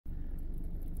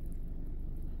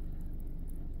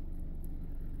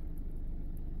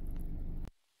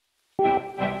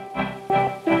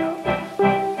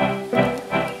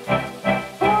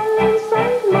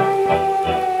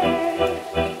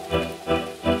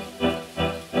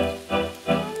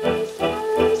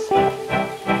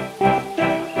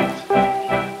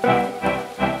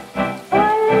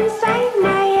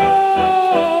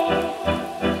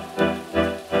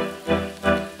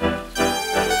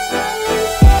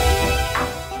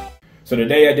So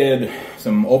today I did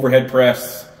some overhead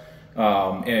press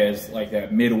as like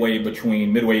that midway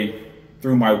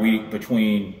through my week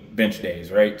between bench days,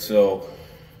 right? So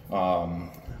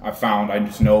I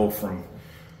just know from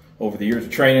over the years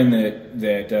of training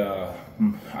that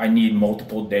I need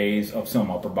multiple days of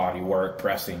some upper body work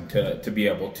pressing to be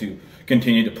able to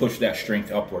continue to push that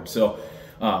strength upward. So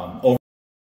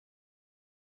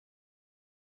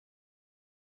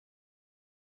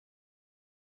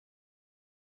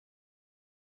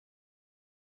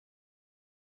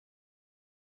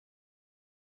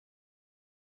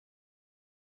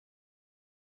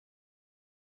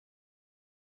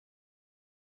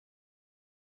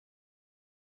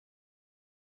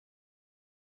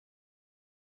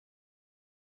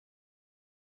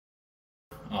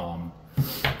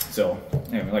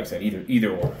anyway, like I said,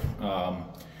 either or.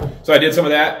 So I did some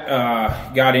of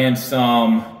that, got in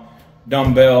some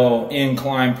dumbbell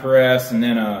incline press, and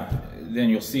then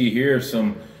you'll see here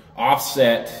some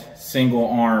offset single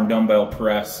arm dumbbell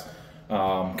press,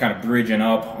 kind of bridging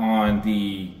up on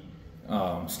the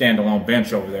standalone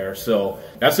bench over there. So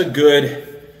that's a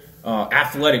good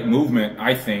athletic movement,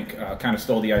 I think. Kind of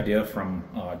stole the idea from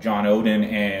John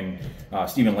Oden, and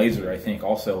Stephen Laser, I think,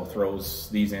 also throws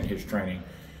these in his training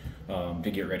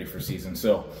to get ready for season.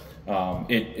 So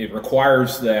it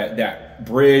requires that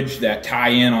bridge, that tie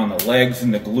in on the legs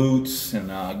and the glutes,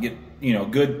 and get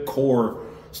good core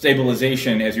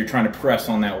stabilization as you're trying to press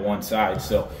on that one side.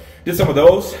 So did some of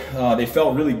those. They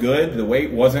felt really good. The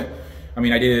weight wasn't, I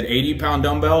did 80-pound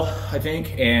dumbbell, I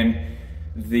think, and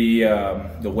the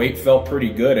weight felt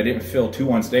pretty good. I didn't feel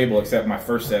too unstable, except my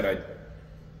first set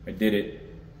I did it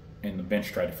and the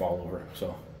bench tried to fall over,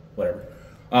 so whatever.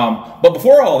 But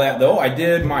before all that, though, I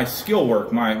did my skill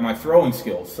work, my throwing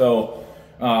skills. So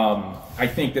I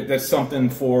think that's something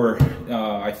for,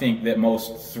 I think that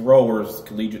most throwers,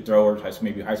 collegiate throwers,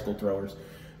 maybe high school throwers,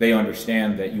 they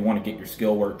understand that you want to get your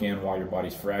skill work in while your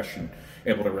body's fresh and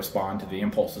able to respond to the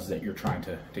impulses that you're trying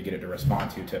to get it to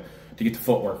respond to get the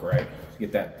footwork right, to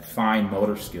get that fine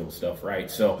motor skill stuff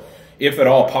right. So if at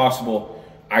all possible,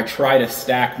 I try to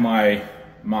stack my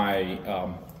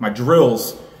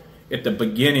drills at the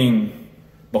beginning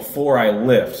before I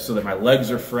lift, so that my legs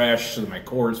are fresh, so that my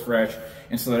core is fresh,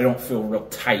 and so that I don't feel real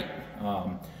tight.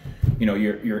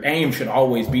 Your aim should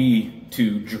always be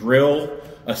to drill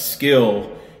a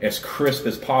skill as crisp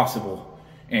as possible.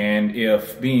 And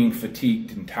if being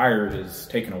fatigued and tired is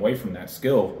taken away from that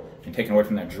skill and taken away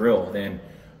from that drill, then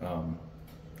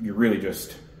you're really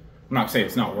just, I'm not saying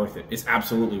it's not worth it. It's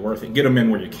absolutely worth it. Get them in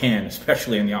where you can,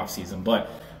 especially in the off season. But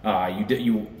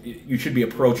you should be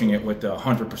approaching it with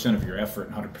 100% of your effort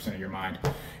and 100% of your mind.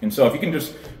 And so if you can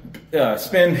just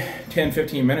spend 10,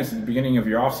 15 minutes at the beginning of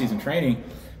your off season training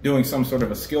doing some sort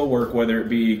of a skill work, whether it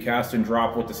be cast and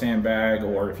drop with the sandbag,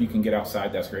 or if you can get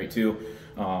outside, that's great too.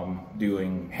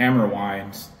 Doing hammer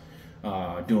winds,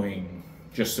 doing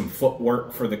just some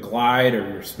footwork for the glide or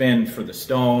your spin for the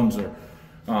stones, or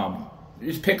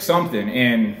just pick something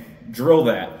and drill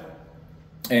that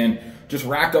and just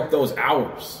rack up those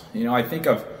hours. I think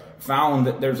I've found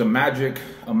that there's a magic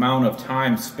amount of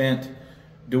time spent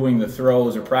doing the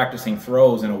throws or practicing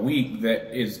throws in a week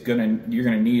that you're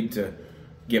gonna need to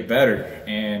get better.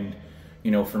 And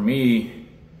for me,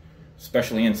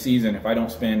 especially in season, if I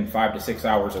don't spend 5 to 6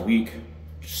 hours a week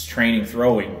just training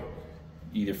throwing,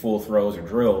 either full throws or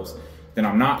drills, then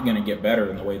I'm not going to get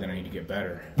better in the way that I need to get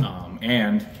better.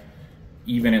 And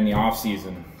even in the off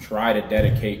season, try to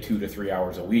dedicate 2 to 3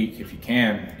 hours a week if you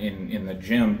can in the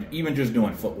gym, even just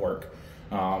doing footwork.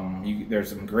 There's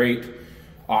some great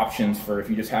options for if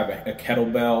you just have a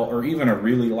kettlebell or even a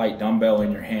really light dumbbell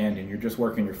in your hand and you're just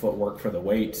working your footwork for the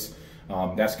weights.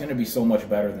 That's going to be so much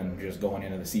better than just going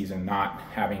into the season not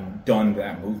having done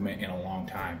that movement in a long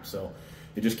time. So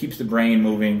it just keeps the brain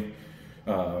moving,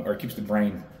 or keeps the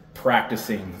brain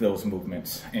practicing those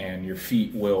movements, and your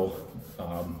feet will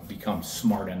become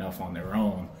smart enough on their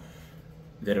own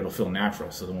that it'll feel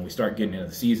natural. So that when we start getting into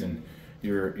the season,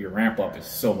 your ramp up is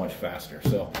so much faster.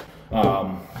 So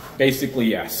basically,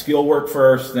 yeah, skill work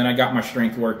first, then I got my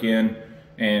strength work in,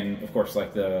 and of course,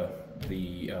 like the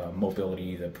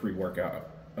mobility, the pre-workout,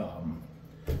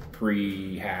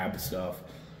 prehab stuff,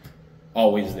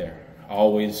 always there.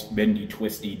 Always bendy,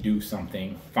 twisty, do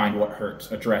something, find what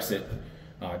hurts, address it.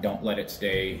 Don't let it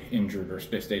stay injured, or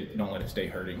don't let it stay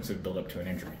hurting, so build up to an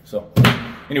injury. So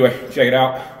anyway, check it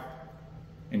out.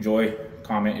 Enjoy.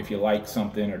 Comment if you like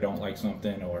something or don't like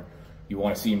something, or you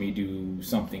want to see me do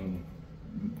something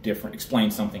different,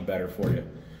 explain something better for you.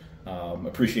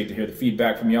 Appreciate to hear the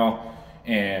feedback from y'all.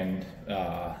 And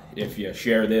if you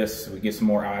share this, we get some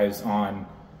more eyes on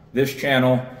this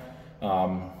channel.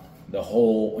 The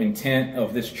whole intent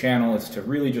of this channel is to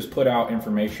really just put out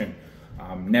information.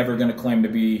 I'm never going to claim to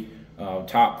be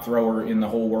top thrower in the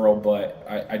whole world, but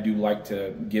I do like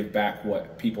to give back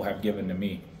what people have given to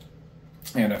me,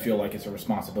 and I feel like it's a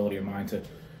responsibility of mine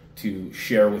to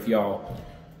share with y'all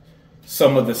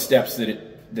some of the steps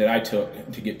that I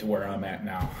took to get to where I'm at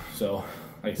now. So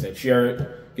like I said, share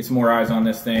it, get some more eyes on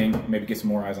this thing, maybe get some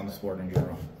more eyes on the sport in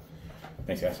general.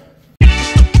 Thanks, guys.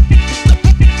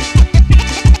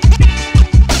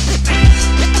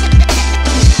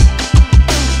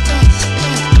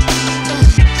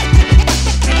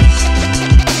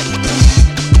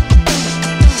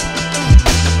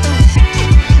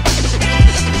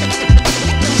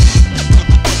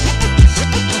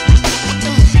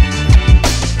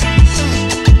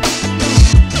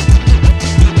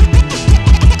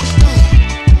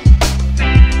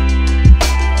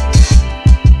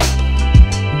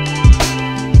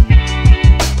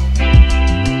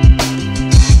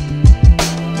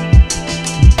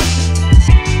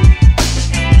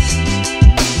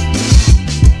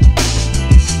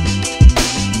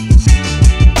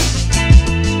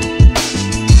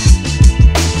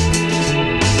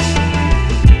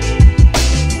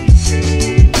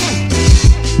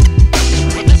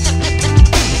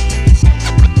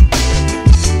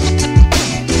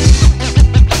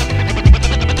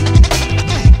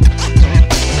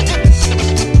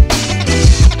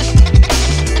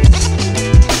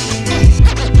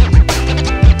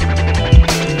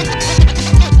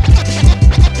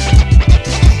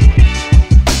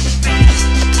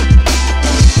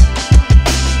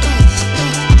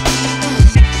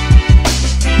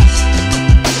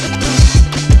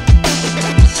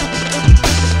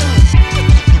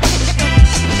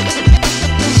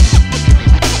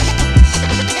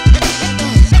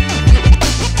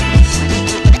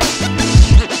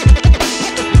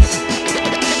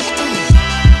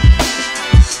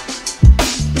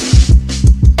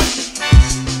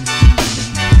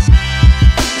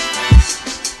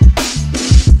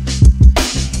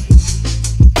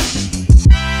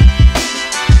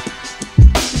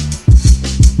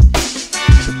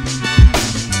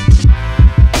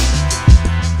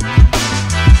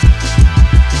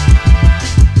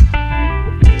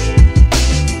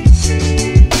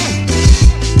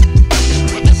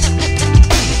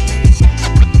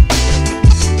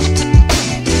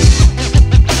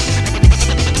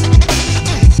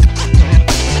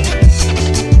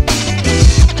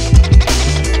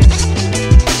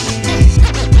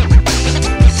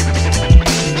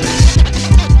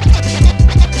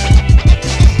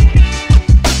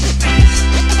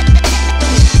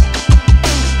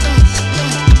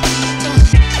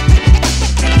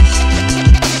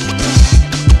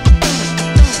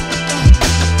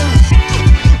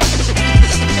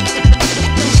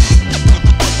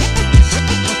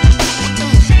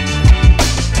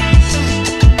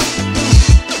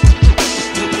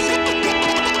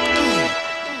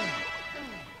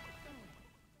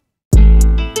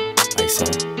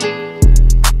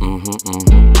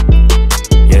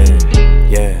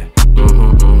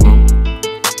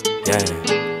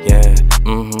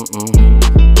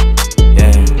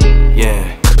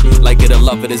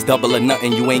 Love it is double or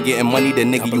nothing. You ain't getting money,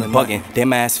 then nigga, you bugging.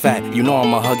 Damn ass fat, you know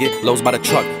I'ma hug it. Lows by the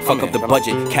truck, fuck up the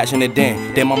budget. Cashing it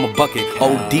in, damn I'm a bucket.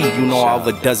 OD, you know I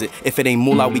overdoes it. If it ain't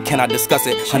moolah, we cannot discuss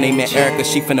it. Her name ain't Erica,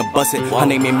 she finna bust it. Her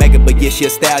name ain't Mega, but yeah, she a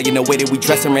stallion. The way that we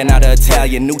dressin' ran out of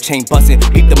Italian. New chain bustin',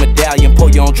 peep the medallion. Pull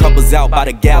your own troubles out by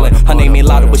the gallon. Her name ain't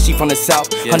Lotta, but she from the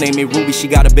south. Her name ain't Ruby, she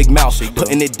got a big mouth.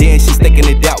 Putting it in, she sticking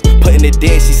it out. Putting it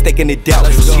in, she sticking it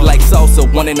out. She like salsa,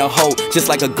 one in a hole, just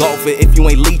like a golfer. If you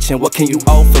ain't leeching, what can you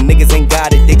offer? Niggas ain't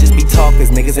got it, they just be talkers.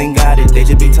 Niggas ain't got it, they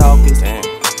just be talkers.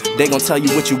 They gon' tell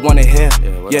you what you wanna hear.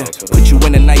 Yeah, put you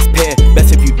in a nice pair.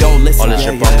 Best if you don't listen. All this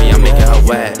shit on me, I'm making her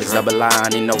wet. It's double line,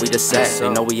 they know we the set. They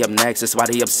know we up next, that's why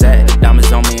they upset.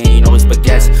 Diamonds on me, and you know it's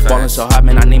baguettes. Ballin' so hot,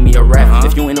 man, I need me a rap.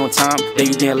 If you ain't on time, then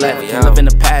you getting left. Can't live in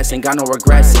the past, ain't got no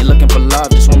regrets. Ain't looking for love,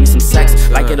 just want me some sex.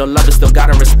 Like it or love it, still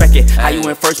gotta respect it. How you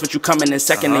in first, but you coming in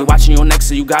second. They watching your next,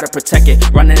 so you gotta protect it.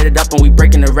 Running it up and we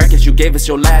breaking the records. You gave us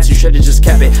your last, you should've just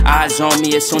kept it. Eyes on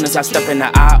me as soon as I step in.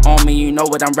 The eye on me, you know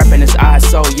what I'm reppin'. It's eyes,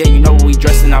 so yeah, you know what we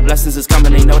dressing. Our blessings is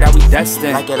coming, they know that we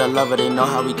destined. Like it or love it, they know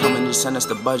how we coming. Just send us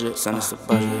the budget. Send us the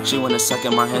budget. She wanna suck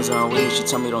in my hands on her weed, she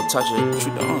tell me don't touch it. What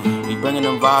you doing? We bringing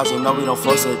them vibes, you know we don't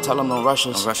force it. Tell them don't rush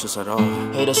us. Don't rush us at all.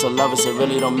 Hate us or love us, it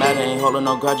really don't matter. Ain't holding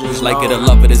no grudges. Like it or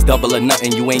love it, it's double or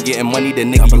nothing. You ain't getting money, the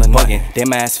nigga you bugging.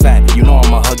 Damn ass fat, you know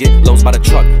I'ma hug it. Lows by the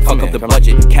truck, fuck up the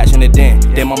budget. Cashing it in,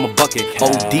 damn I'm a bucket.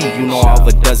 OD, you know I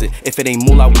overdoes it. If it ain't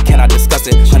moolah, we cannot discuss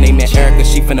it. Her name ain't Erica,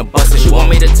 she finna bust it. She want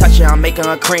me to touch her, I'm making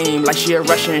her cream. Like she a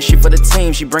Russian, she for the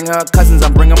team. She bring her cousins,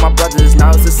 I'm bringing my brothers. Now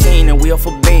it's a scene and we all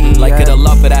for being. Like it or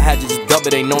love it, I had to just dub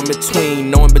it. Ain't no in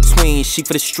between, no in between. She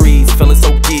for the streets, feeling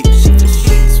so geek. She for the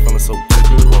streets, feeling so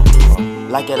geek.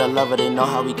 Like it or love it, they know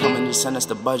how we coming, just send us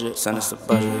the budget. Send us the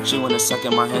budget. She wanna suck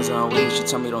in my hands on her weed, she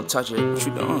tell me don't touch it. What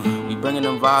you doing? We bringing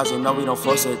them vibes, you know we don't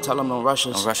force it. Tell them don't rush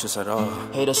us. Don't rush us at all.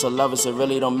 Hate us or love us, it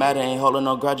really don't matter. Ain't holding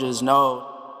no grudges, no.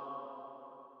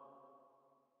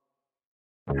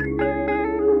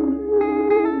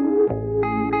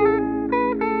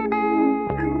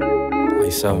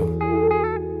 So,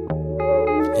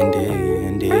 indeed.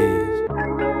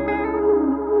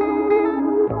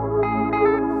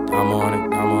 I'm on it.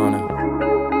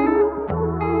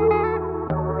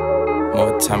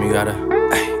 More time you gotta.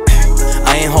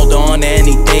 I ain't hold on to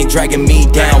anything dragging me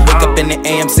down. Wake up in the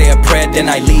AM, say a prayer, then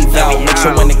I leave out. Make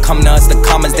sure when it come to us, the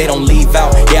comments they don't leave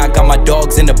out. Yeah, I got my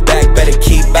dogs in the back, better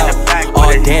keep out.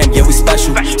 Oh damn, yeah we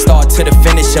special. Start to the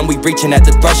finish and we reaching at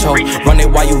the threshold. Run it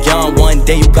while you young, one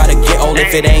day you gotta get old.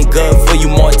 If it ain't good for you,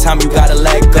 more time you gotta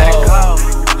let go.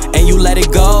 And you let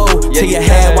it go to your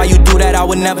head. Why you do that, I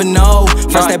would never know.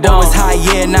 First that boy was high,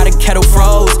 yeah, now the kettle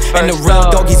froze. And the real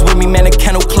doggies with me, man, the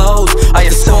kennel closed. Up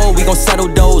the soul, we gon'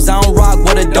 settle those. I don't rock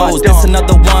with a dose. This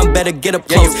another one, better get up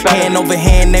close. Hand over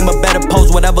hand, name a better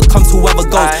pose. Whatever comes, whoever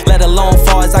goes. Let alone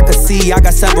far as I can see, I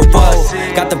got several rows.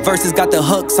 Got the verses, got the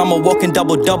hooks. I'm a walking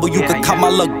double-double. You could cop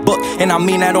my lookbook, and I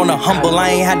mean that on a humble. I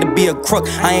ain't had to be a crook,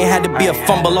 I ain't had to be a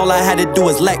fumble. All I had to do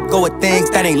is let go of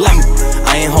things that ain't like me.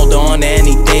 I ain't hold on to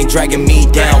anything dragging me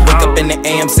down. Wake up in the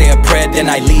AM, say a prayer, then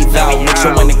I leave out. Make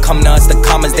sure when it come to us, the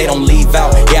comments they don't leave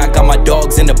out. Yeah, I got my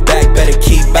dogs in the back, better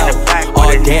keep out.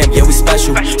 Oh damn, yeah we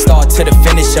special. Start to the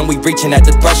finish and we reaching at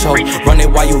the threshold. Run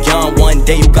it while you young, one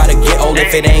day you gotta get old.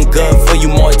 If it ain't good for you,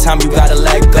 more time you gotta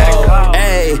let go.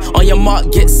 Hey, on your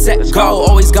mark, get set, go.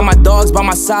 Always got my dogs by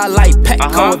my side like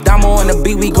Petco. If Damo on the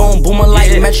beat, we gon' boom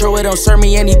like Metro. It don't serve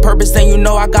me any purpose, then you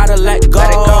know I gotta let go.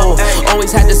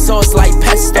 Always had the sauce like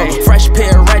pesto. Fresh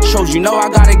pair of retros, you know I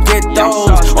gotta get those.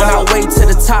 On our way to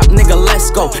the top, nigga,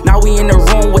 let's go. Now we in the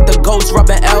room with the ghost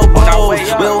rubbing elbows.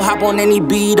 We'll hop on any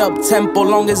beat up tempo,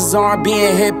 long as it's R&B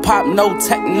and hip hop, no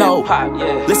techno.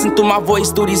 Listen through my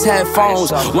voice through these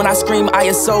headphones. When I scream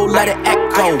ISO, let it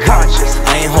echo.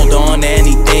 I ain't hold on to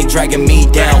anything dragging me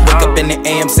down. Wake up in the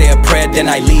AM, say a prayer, then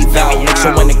I leave out. Make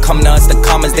sure when it come to us, the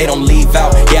comments they don't leave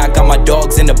out. Yeah, I got my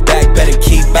dogs in the back, better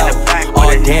keep out.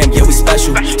 Oh damn, yeah we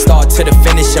special. Start to the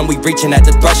finish and we reaching at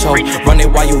the threshold. Run it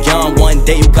while you young, one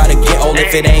day you gotta get old.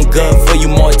 If it ain't good for you,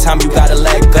 more time you gotta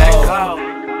let go.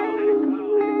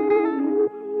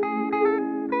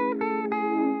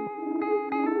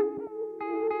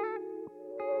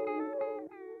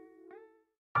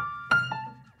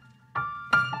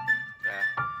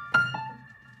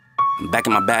 I'm back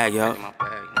in my bag, yo.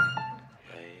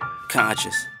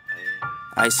 Conscious.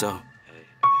 ISO.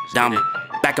 Dominant.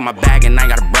 Back in my bag and I ain't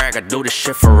gotta brag, I do this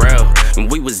shit for real. When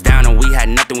we was down and we had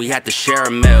nothing, we had to share a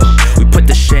meal. We put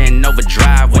the shit in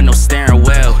overdrive with no steering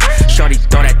wheel. Shorty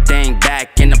throw that thing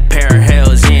back in a pair of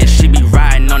heels. Yeah, she be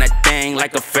riding on that thing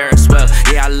like a Ferris wheel.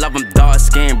 Yeah, I love them dark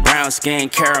skin, brown skin,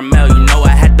 caramel. You know I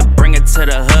had to bring it to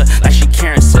the hood like she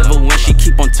Karen Civil. When she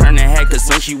keep on turning head, cause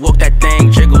when she walk that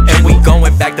thing jiggle, jiggle. And we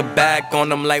going back to back on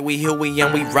them like we Huey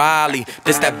and we Riley.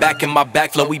 This that back in my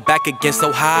back flow, we back again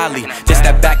so highly. This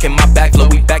that back in my back flow,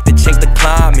 we back to change the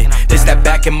climate. This that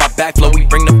back in my back flow, we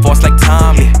bring the force like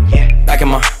Tommy. Back in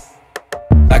my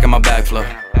back flow.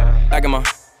 Back in my,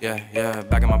 yeah,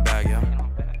 back in my bag, yeah.